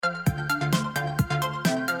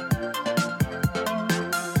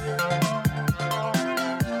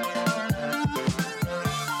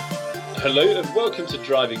Hello and welcome to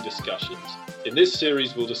Driving Discussions. In this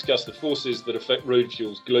series, we'll discuss the forces that affect road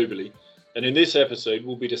fuels globally. And in this episode,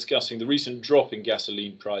 we'll be discussing the recent drop in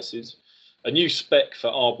gasoline prices, a new spec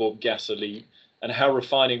for RBOB gasoline, and how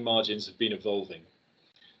refining margins have been evolving.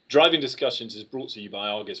 Driving Discussions is brought to you by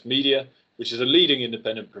Argus Media, which is a leading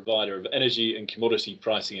independent provider of energy and commodity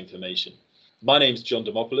pricing information. My name's John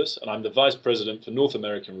Demopoulos, and I'm the Vice President for North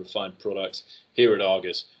American Refined Products here at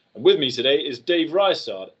Argus. And with me today is Dave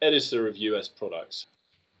Ruisard, Editor of US Products.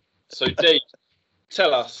 So Dave,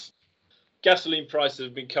 tell us, gasoline prices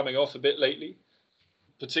have been coming off a bit lately,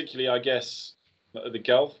 particularly, I guess, at the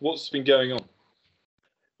Gulf. What's been going on?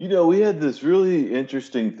 You know, we had this really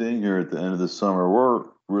interesting thing here at the end of the summer. We're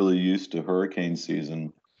really used to hurricane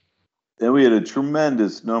season. And we had a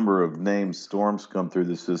tremendous number of named storms come through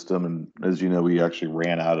the system. And as you know, we actually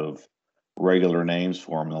ran out of regular names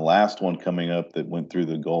for them. And the last one coming up that went through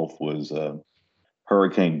the Gulf was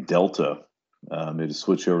Hurricane Delta. They had to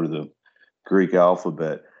switch over to the Greek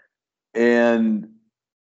alphabet. And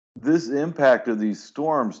this impact of these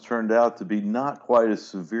storms turned out to be not quite as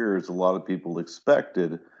severe as a lot of people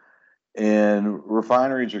expected. And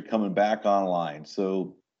refineries are coming back online.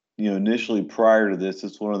 So, initially prior to this,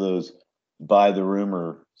 it's one of those buy the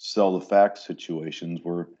rumor, sell the fact situations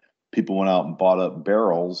where people went out and bought up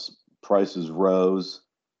barrels, prices rose,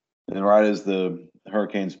 and right as the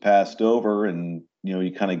hurricanes passed over and,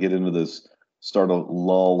 you kind of get into this start of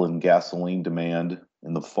lull in gasoline demand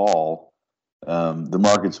in the fall, the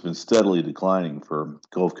market's been steadily declining for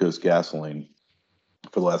Gulf Coast gasoline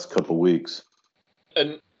for the last couple of weeks.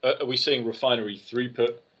 And are we seeing refinery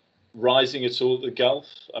throughput rising at all at the Gulf?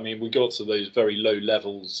 I mean, we got to those very low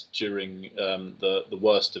levels during the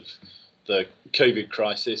worst of the COVID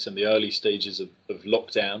crisis and the early stages of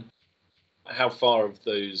lockdown. How far have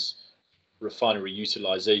those refinery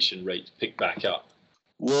utilization rates picked back up?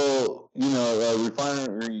 Well,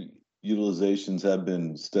 refinery utilizations have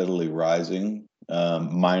been steadily rising,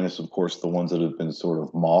 minus, of course, the ones that have been sort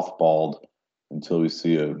of mothballed until we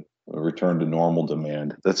see a return to normal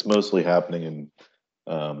demand. That's mostly happening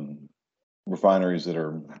in refineries that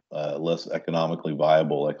are less economically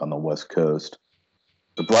viable, like on the West Coast.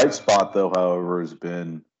 The bright spot, though, however, has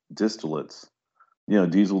been distillates.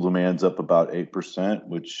 Diesel demand's up about 8%,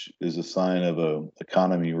 which is a sign of an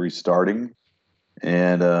economy restarting.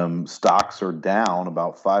 And stocks are down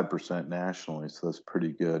about 5% nationally, so that's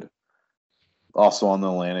pretty good. Also on the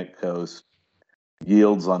Atlantic coast,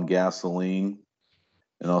 yields on gasoline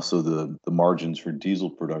and also the margins for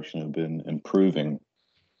diesel production have been improving.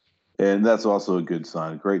 And that's also a good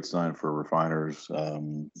sign, a great sign for refiners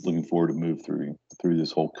looking forward to move through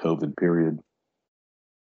this whole COVID period.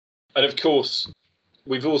 And of course,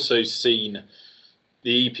 we've also seen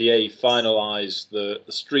the EPA finalize the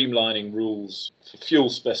streamlining rules for fuel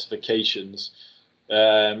specifications,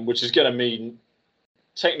 which is going to mean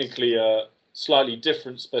technically a slightly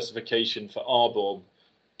different specification for RBOB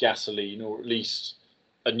gasoline, or at least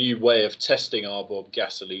a new way of testing RBOB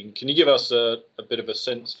gasoline. Can you give us a bit of a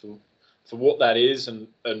sense for what that is and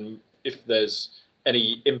if there's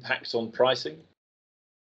any impact on pricing?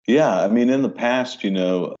 Yeah, I mean, in the past,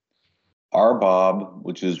 RBOB,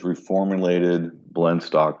 which is reformulated blend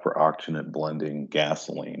stock for oxygenate blending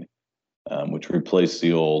gasoline, which replaced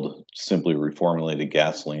the old simply reformulated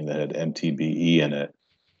gasoline that had MTBE in it,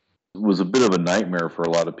 was a bit of a nightmare for a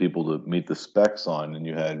lot of people to meet the specs on. And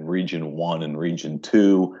you had Region 1 and Region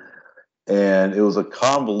 2, and it was a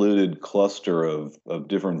convoluted cluster of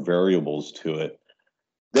different variables to it.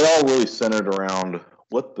 They all really centered around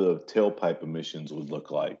what the tailpipe emissions would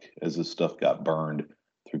look like as this stuff got burned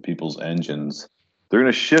through people's engines. They're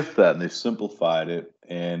going to shift that, and they've simplified it,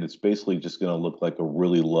 and it's basically just going to look like a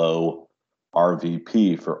really low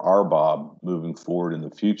RVP for RBOB moving forward in the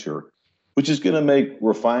future, which is going to make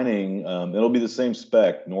refining, it'll be the same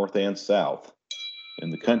spec north and south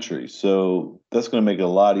in the country. So that's going to make it a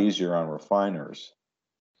lot easier on refiners.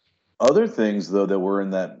 Other things, though, that were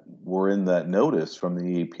in that notice from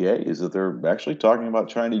the EPA is that they're actually talking about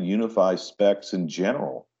trying to unify specs in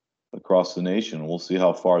general across the nation. We'll see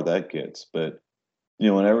how far that gets. But,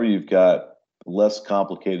 whenever you've got less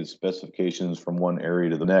complicated specifications from one area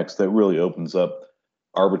to the next, that really opens up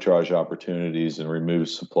arbitrage opportunities and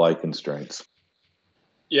removes supply constraints.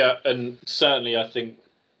 Yeah, and certainly I think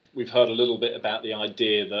we've heard a little bit about the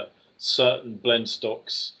idea that certain blend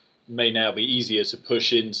stocks may now be easier to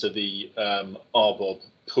push into the RBOB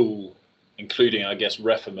pool, including, I guess,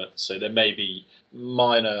 reformate. So there may be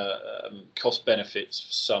minor cost benefits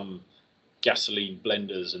for some gasoline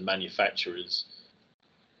blenders and manufacturers.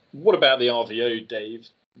 What about the RVO, Dave?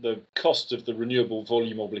 the cost of the renewable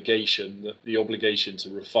volume obligation, the obligation to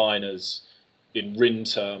refiners in RIN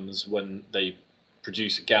terms when they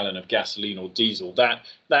produce a gallon of gasoline or diesel,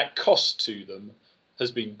 that cost to them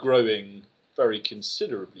has been growing very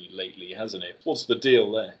considerably lately, hasn't it? What's the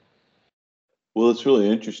deal there? Well, it's really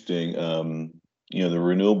interesting. The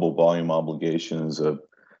renewable volume obligation is an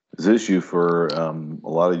issue for a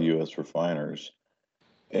lot of U.S. refiners.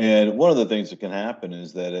 And one of the things that can happen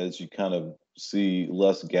is that as you kind of see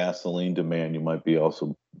less gasoline demand, you might be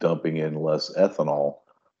also dumping in less ethanol,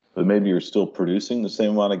 but maybe you're still producing the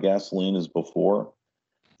same amount of gasoline as before.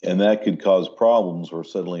 And that could cause problems where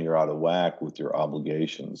suddenly you're out of whack with your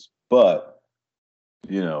obligations. But,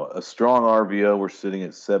 a strong RVO, we're sitting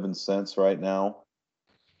at 7 cents right now.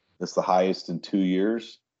 That's the highest in 2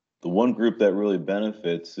 years. The one group that really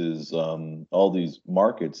benefits is all these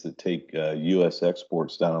markets that take U.S.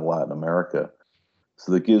 exports down in Latin America.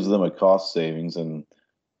 So that gives them a cost savings. And,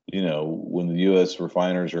 when the U.S.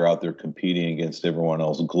 refiners are out there competing against everyone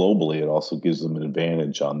else globally, it also gives them an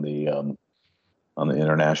advantage on the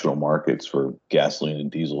international markets for gasoline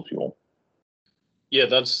and diesel fuel. Yeah,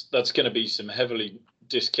 that's going to be some heavily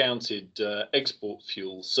discounted export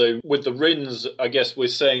fuel. So with the RINs, I guess we're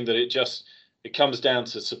saying that it comes down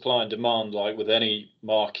to supply and demand, like with any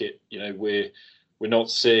market. We're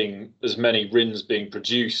not seeing as many RINs being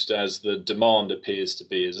produced as the demand appears to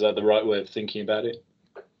be. Is that the right way of thinking about it?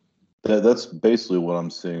 That's basically what I'm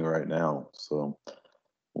seeing right now. So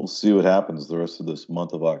we'll see what happens the rest of this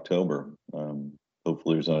month of October.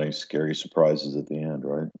 Hopefully there's not any scary surprises at the end,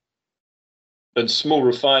 right? And small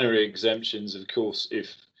refinery exemptions, of course,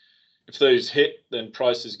 if those hit, then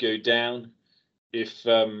prices go down. If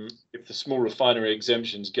the small refinery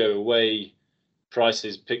exemptions go away,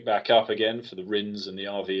 prices pick back up again for the RINs and the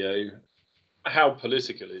RVO. How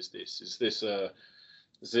political is this? Is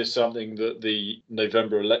this something that the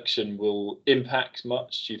November election will impact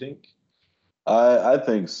much, do you think? I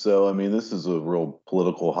think so. I mean, this is a real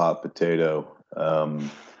political hot potato.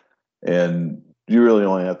 And you really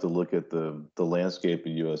only have to look at the landscape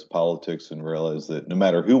of U.S. politics and realize that no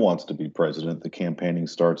matter who wants to be president, the campaigning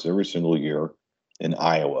starts every single year in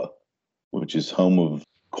Iowa, which is home of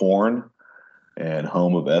corn and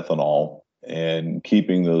home of ethanol, and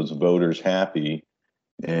keeping those voters happy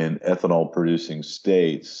in ethanol producing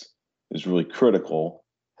states is really critical.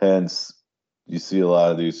 Hence, you see a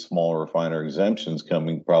lot of these small refiner exemptions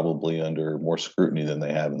coming probably under more scrutiny than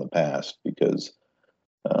they have in the past, because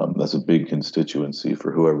that's a big constituency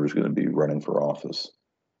for whoever's going to be running for office.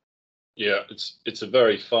 Yeah, it's a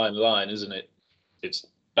very fine line, isn't it? It's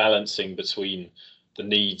balancing between the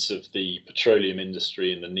needs of the petroleum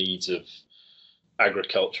industry and the needs of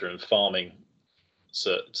agriculture and farming.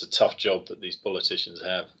 So it's a tough job that these politicians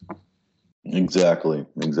have. Exactly.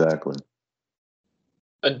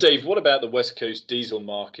 And Dave, what about the West Coast diesel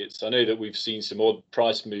markets? I know that we've seen some odd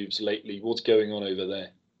price moves lately. What's going on over there?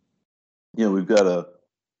 Yeah, we've got a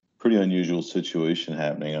pretty unusual situation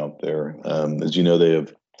happening out there. As you know, they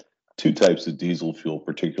have two types of diesel fuel,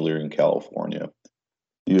 particularly in California.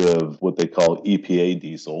 You have what they call EPA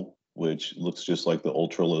diesel, which looks just like the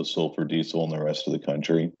ultra low sulfur diesel in the rest of the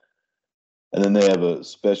country. And then they have a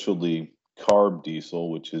specialty CARB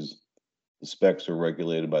diesel, which is the specs are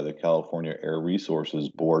regulated by the California Air Resources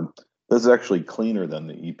Board. That's actually cleaner than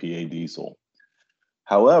the EPA diesel.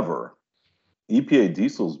 However, EPA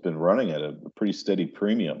diesel has been running at a pretty steady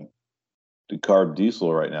premium to CARB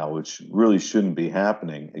diesel right now, which really shouldn't be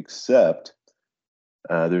happening, except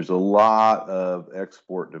there's a lot of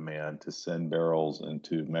export demand to send barrels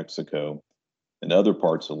into Mexico and other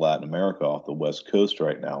parts of Latin America off the West Coast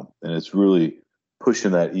right now. And it's really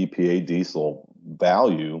pushing that EPA diesel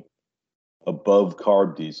value above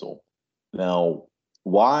CARB diesel. Now,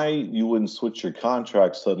 why you wouldn't switch your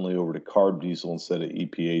contract suddenly over to CARB diesel instead of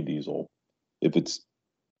EPA diesel if it's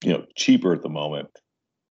cheaper at the moment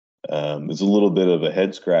is a little bit of a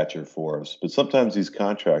head scratcher for us. But sometimes these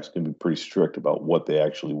contracts can be pretty strict about what they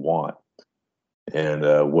actually want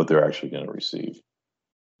and what they're actually going to receive.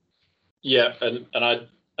 Yeah, and I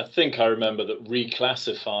think I remember that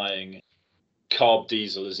reclassifying CARB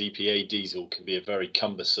diesel as EPA diesel can be a very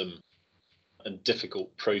cumbersome and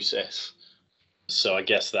difficult process. So I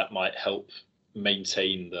guess that might help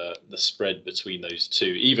maintain the spread between those two,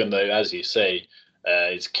 even though, as you say,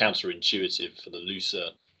 it's counterintuitive for the looser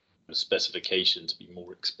specification to be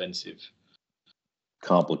more expensive.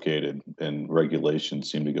 Complicated, and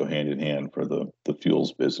regulations seem to go hand in hand for the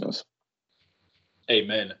fuels business.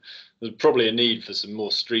 Amen. There's probably a need for some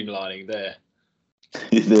more streamlining there.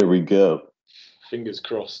 There we go. Fingers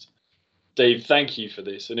crossed. Dave, thank you for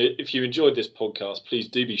this. And if you enjoyed this podcast, please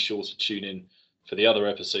do be sure to tune in for the other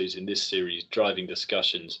episodes in this series, Driving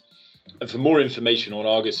Discussions. And for more information on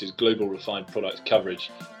Argus's global refined product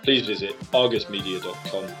coverage, please visit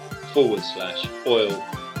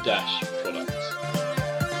argusmedia.com/oil-product.